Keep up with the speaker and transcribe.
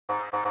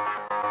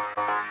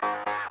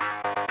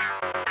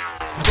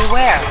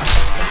where?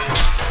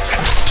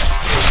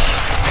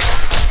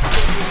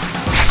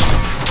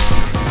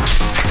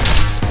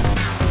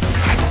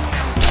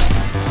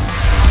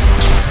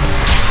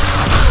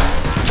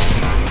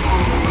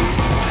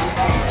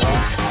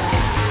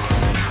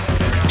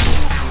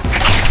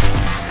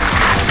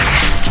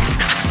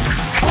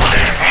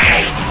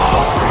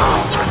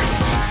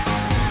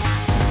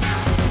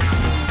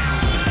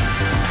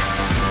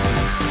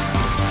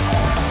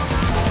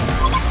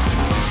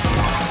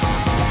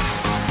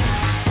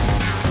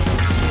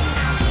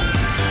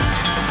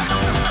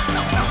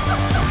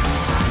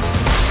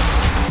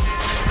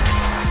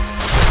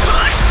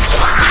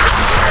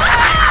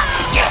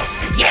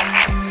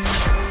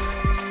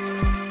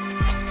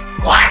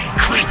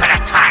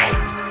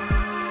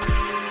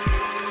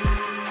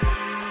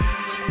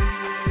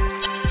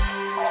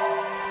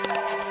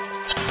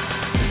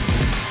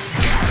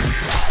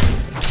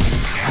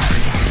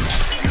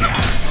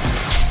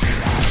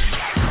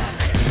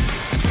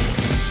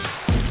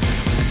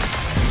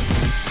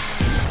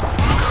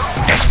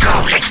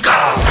 Let's go!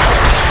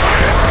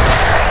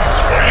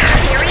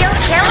 Serial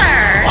killer!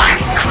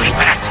 One creep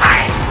at a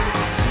time!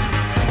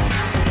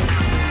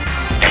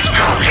 Let's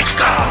go!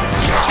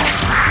 You're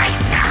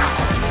mine now!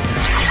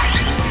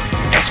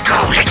 Let's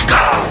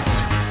go!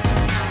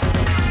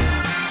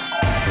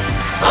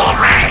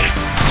 Alright!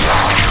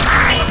 You're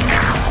mine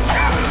now!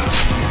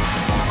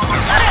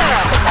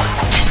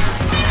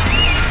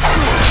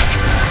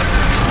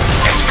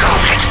 Let's go!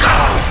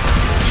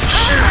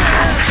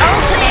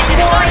 Ultimate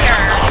warrior!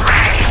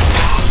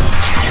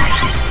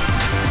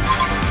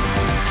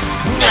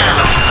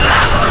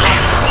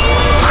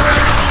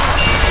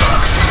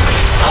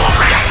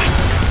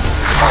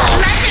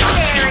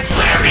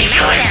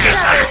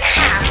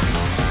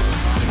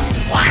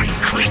 One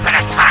creep at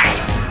a time.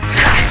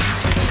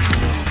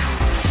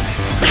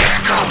 Let's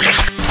go.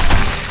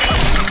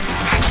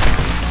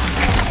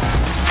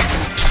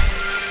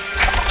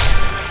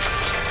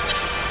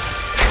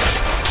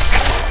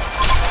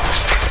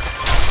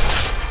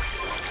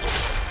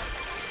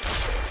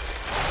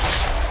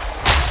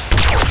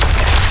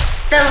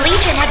 The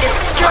Legion have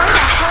destroyed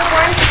a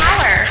Hellborn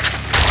tower.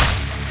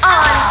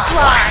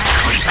 Onslaught!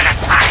 Creep at a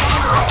time.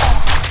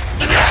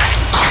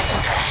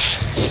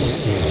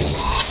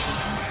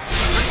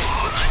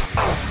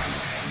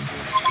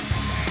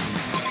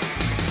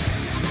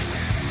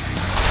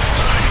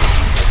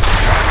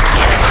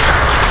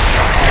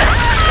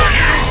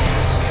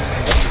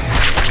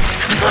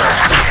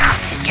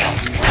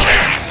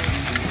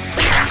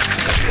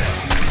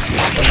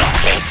 Let me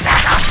take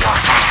that off your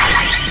hands.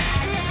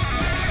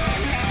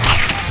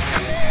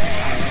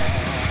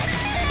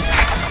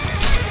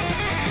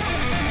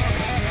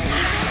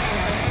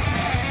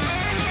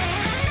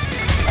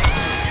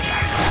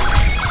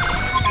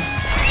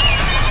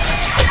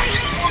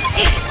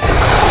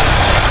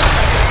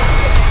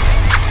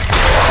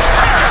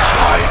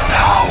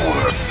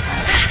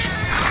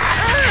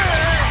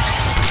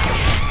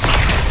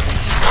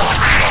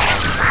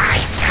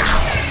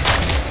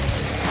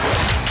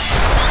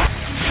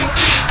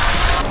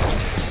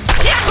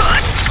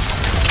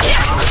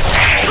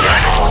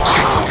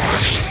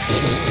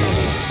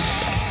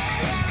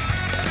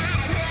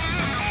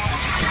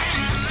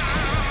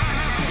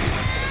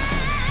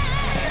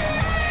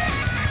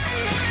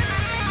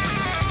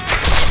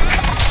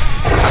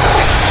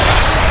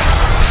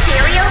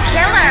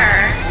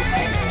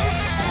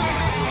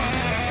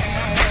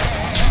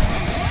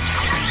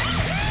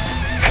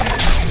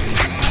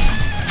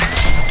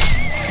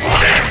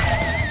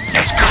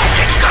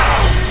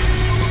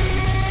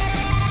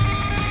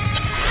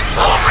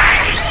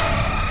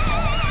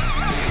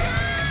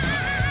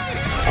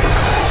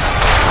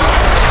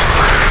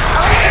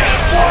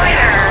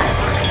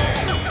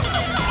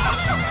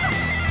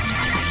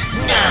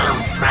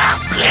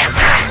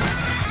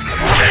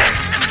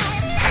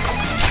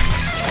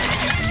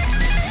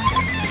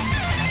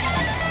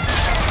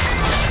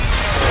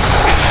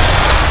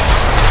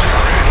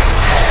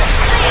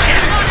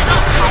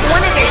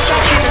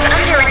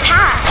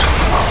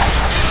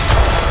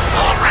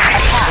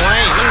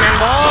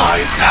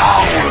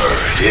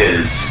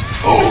 Is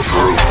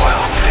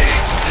overwhelming.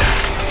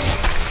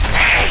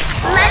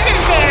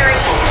 Legendary!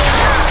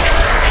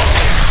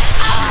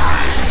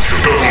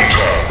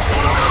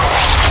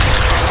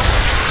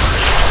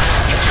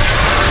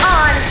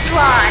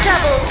 Onslaught!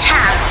 Double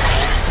tap!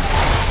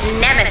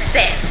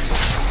 Nemesis!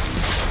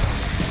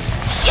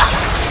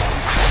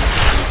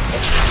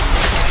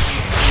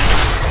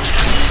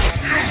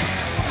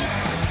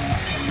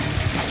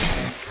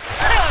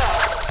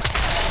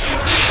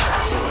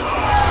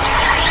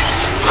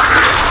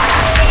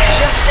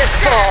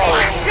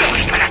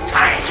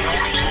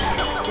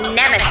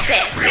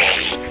 Nemesis!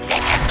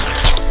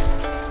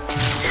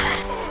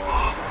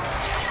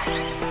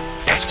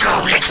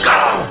 Let's go!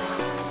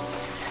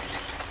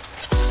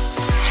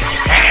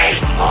 Hey,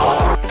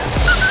 more!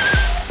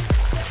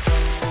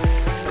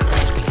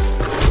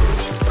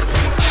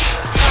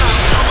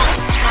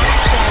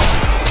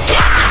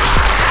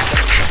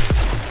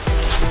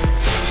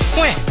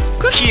 Ui,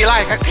 cứขี่ไล่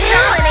คักแท้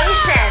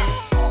Domination!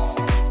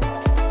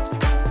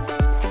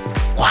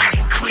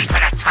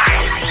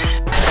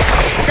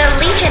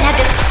 Legion have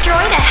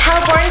destroyed a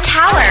Hellborn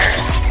tower.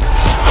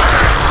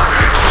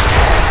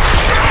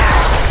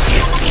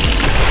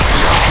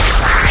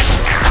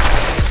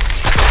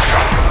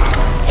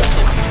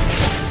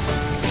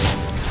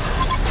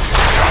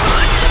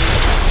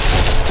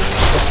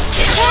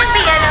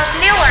 Champion of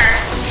Newerth.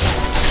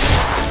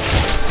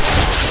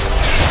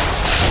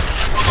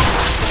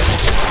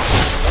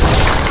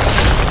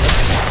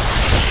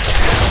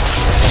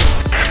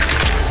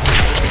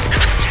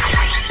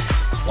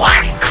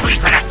 One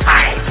creep at a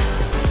time.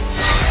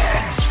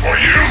 For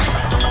you.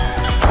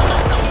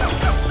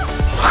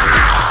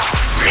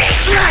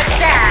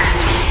 Bloodbath.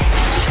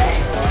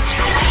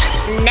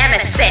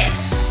 Nemesis.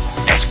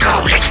 Let's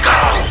go, let's go.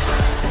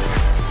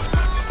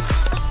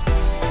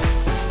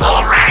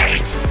 All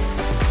right.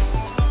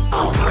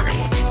 Over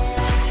it.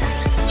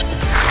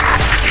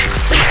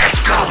 Let's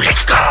go,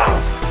 let's go.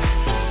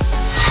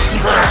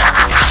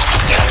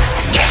 Yes,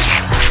 yes.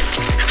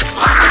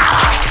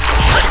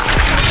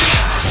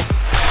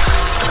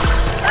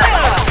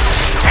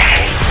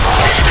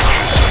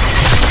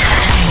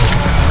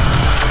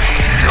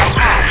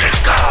 Let's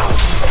go.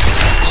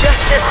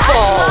 Justice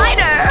Falls.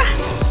 Lighter.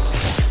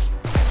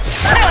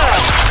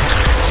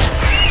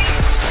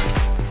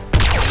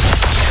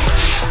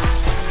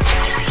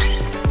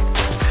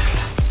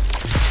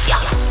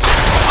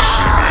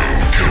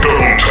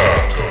 Double tap.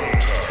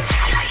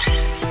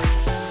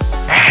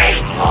 Hey,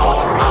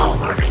 more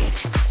over it.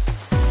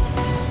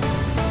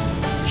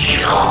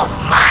 You're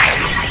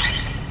mine.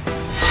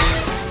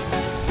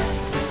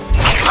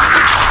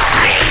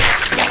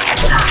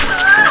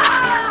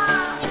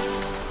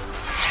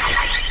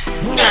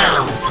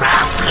 No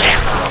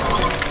problem.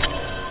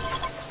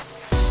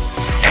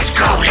 Let's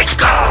go, let's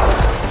go.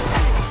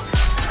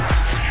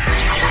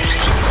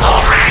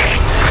 All right.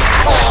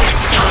 Oh,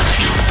 don't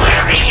you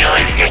worry your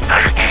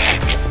little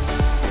head.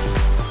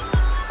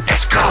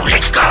 Let's go,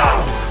 let's go.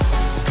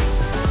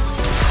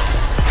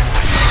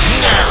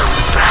 No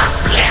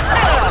problem.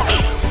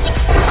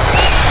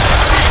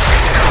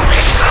 Let's go,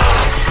 let's go.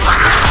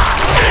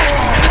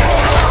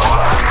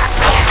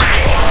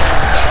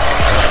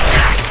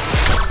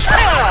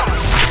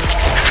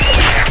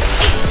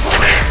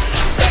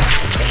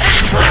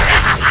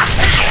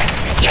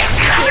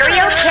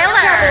 Serial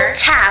killer. Double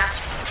tap.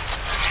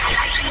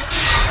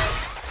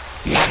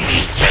 Let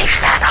me take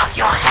that off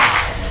your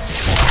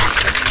hands.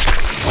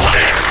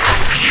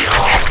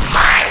 You're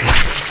mine.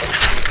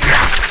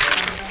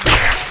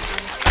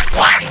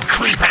 One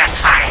creep at a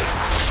time.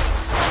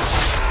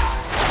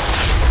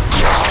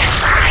 You're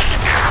mine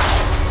now.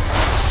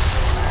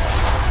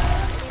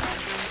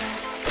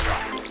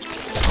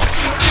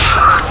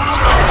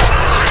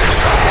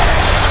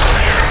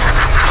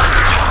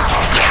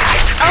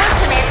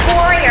 Ultimate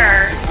warrior.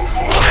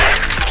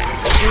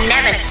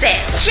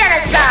 Nemesis.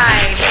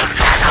 Genocide. Take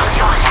that off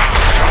your hands.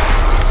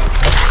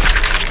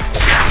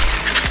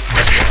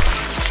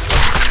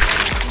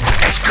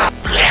 Let's go,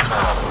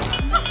 Lemo.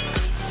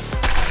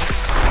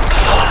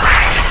 All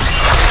right.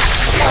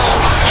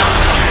 Oh, don't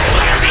you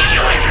worry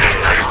your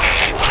little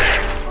head.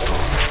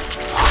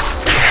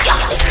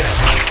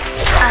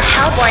 A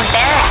Hellborn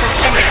barracks has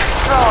been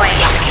destroyed.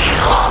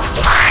 You're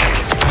mine.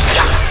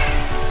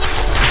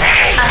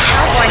 Hey, A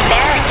Hellborn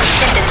barracks has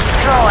been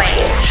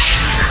destroyed.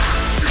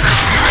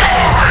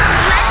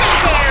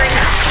 Legendary.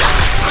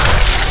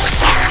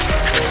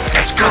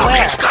 let's go,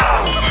 let's go.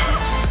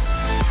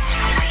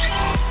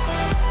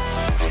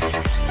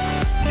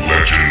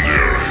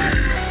 Legendary.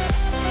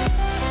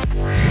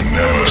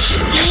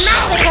 Nemesis.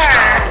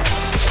 Massacre.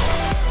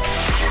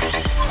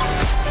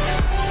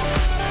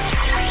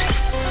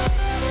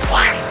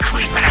 One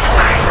creep at a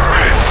time.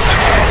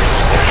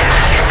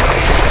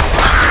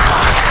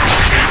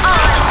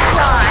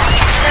 Onslaught.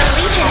 The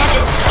Legion have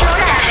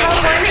destroyed a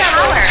Hellborn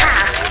tower.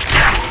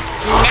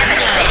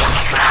 Nemesis.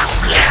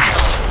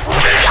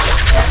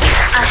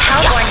 A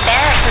Hellborn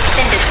barracks has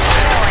been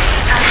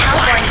destroyed. A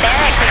Hellborn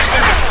barracks has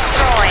been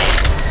destroyed.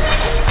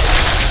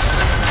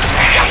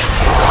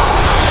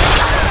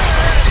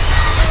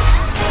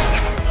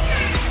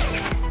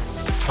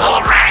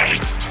 All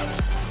right.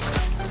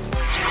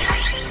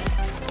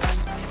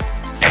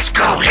 Let's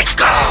go, let's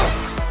go.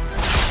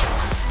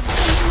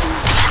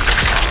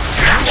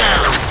 No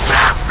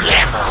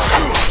problemo.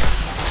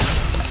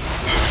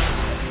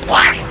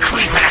 One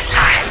creep at a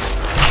time.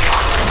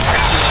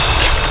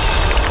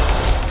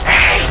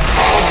 Hey.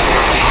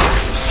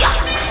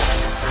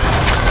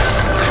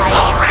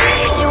 All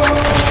right.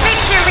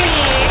 Victory!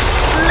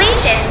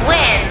 Legion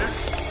wins.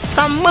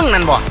 ซ้ำมึง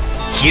นั่นบ่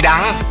ขี้ดั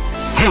ง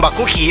บัก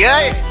กูขี้เอ้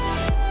ย